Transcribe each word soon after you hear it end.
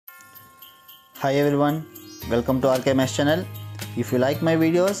Hi everyone, welcome to RKMS channel. If you like my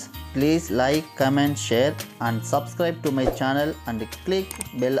videos, please like, comment, share and subscribe to my channel and click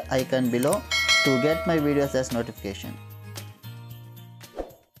bell icon below to get my videos as notification.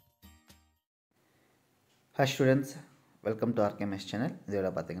 Hi students, welcome to RKMS channel.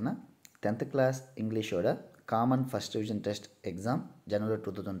 இதோட பாத்தீங்கன்னா 10th class English ஓட common first division test exam January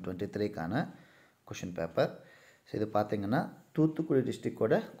 2023 கான question paper. So இது பாத்தீங்கன்னா Thoothukudi district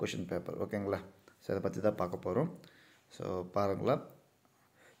ஓட question paper ஓகேங்களா. So இத பத்தி தான் பார்க்க போறோம். சோ பாருங்க.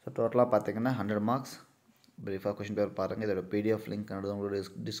 சோ டோட்டலா பாத்தீங்கன்னா 100 மார்க்ஸ். பிரீஃபா क्वेश्चन பேப்பர் பாருங்க. இதோட PDF லிங்க் உங்களோட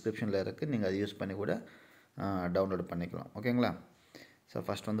டிஸ்கிரிப்ஷன்ல இருக்கு. நீங்க அதை யூஸ் பண்ணி கூட டவுன்லோட் பண்ணிக்கலாம். ஓகேங்களா. சோ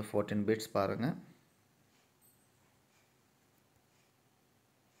ஃபர்ஸ்ட் வந்து 14 பிட்ஸ் பாருங்க.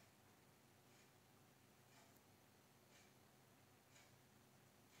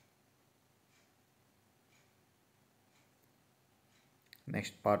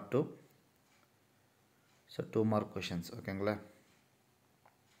 Next part 2. So 2 more questions. Okay.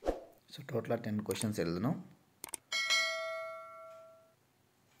 So total 10 questions.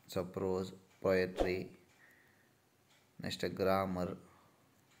 So prose, poetry, next grammar.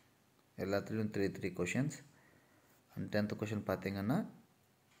 எல்லாத்துலயும் 3 questions. And 10th question பாத்தீங்கன்னா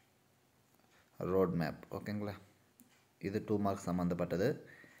road map. ஓகேங்களா. இது 2 marks சம்பந்தப்பட்டது.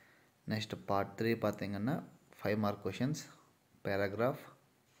 Next part 3 பாத்தீங்கன்னா 5 mark questions. Paragraph.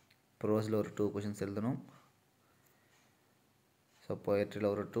 Prose ல ஒரு 2 questions எழுதணும். So poetry ல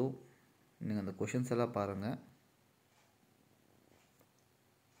ஒரு 2. நீங்க அந்த questions எல்லாம் பாருங்க.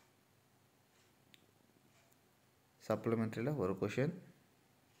 Supplementary ல ஒரு question.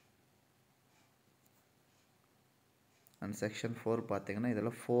 And section 4 பாத்தீங்கன்னா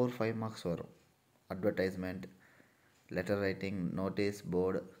இதெல்லாம் 4-5 marks வரும். Advertisement, letter writing, notice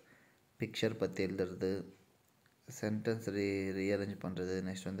board, picture பத்தி எழுதுறது, sentence rearrange பண்றது,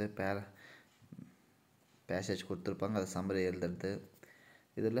 next வந்து passage கொடுத்திருப்பாங்க அது summary எழுதுறது.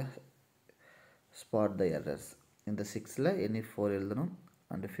 இதுல spot the errors. இந்த 6ல any 4 எழுதணும்.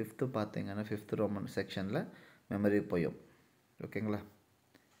 and 5th பாத்தீங்கன்னா 5th Roman sectionல memory poem. ஓகேங்களா.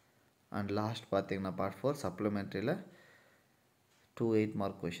 and last பாத்தீங்கன்னா part 4 supplementaryல 2 8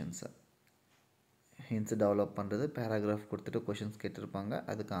 mark questions. hints develop பண்றது, paragraph கொடுத்துட்டு questions கேட்டிருப்பாங்க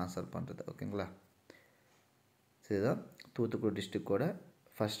அதுக்கு ஆன்சர் பண்றது. ஓகேங்களா. இதுதான் Thoothukudi டிஸ்ட்ரிக்டோட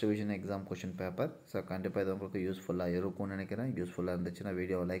first division exam question paper. So கண்டிப்பாக இது உங்களுக்கு யூஸ்ஃபுல்லாக இருக்கும்னு நினைக்கிறேன். யூஸ்ஃபுல்லாக இருந்துச்சுன்னா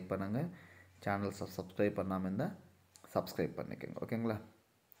வீடியோவை லைக் பண்ணுங்கள். சேனல் சப்ஸ்கிரைப் பண்ணாமல் இருந்தால் சப்ஸ்கிரைப் பண்ணிக்கோங்க. ஓகேங்களா.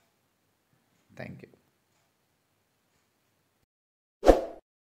 தேங்க்யூ.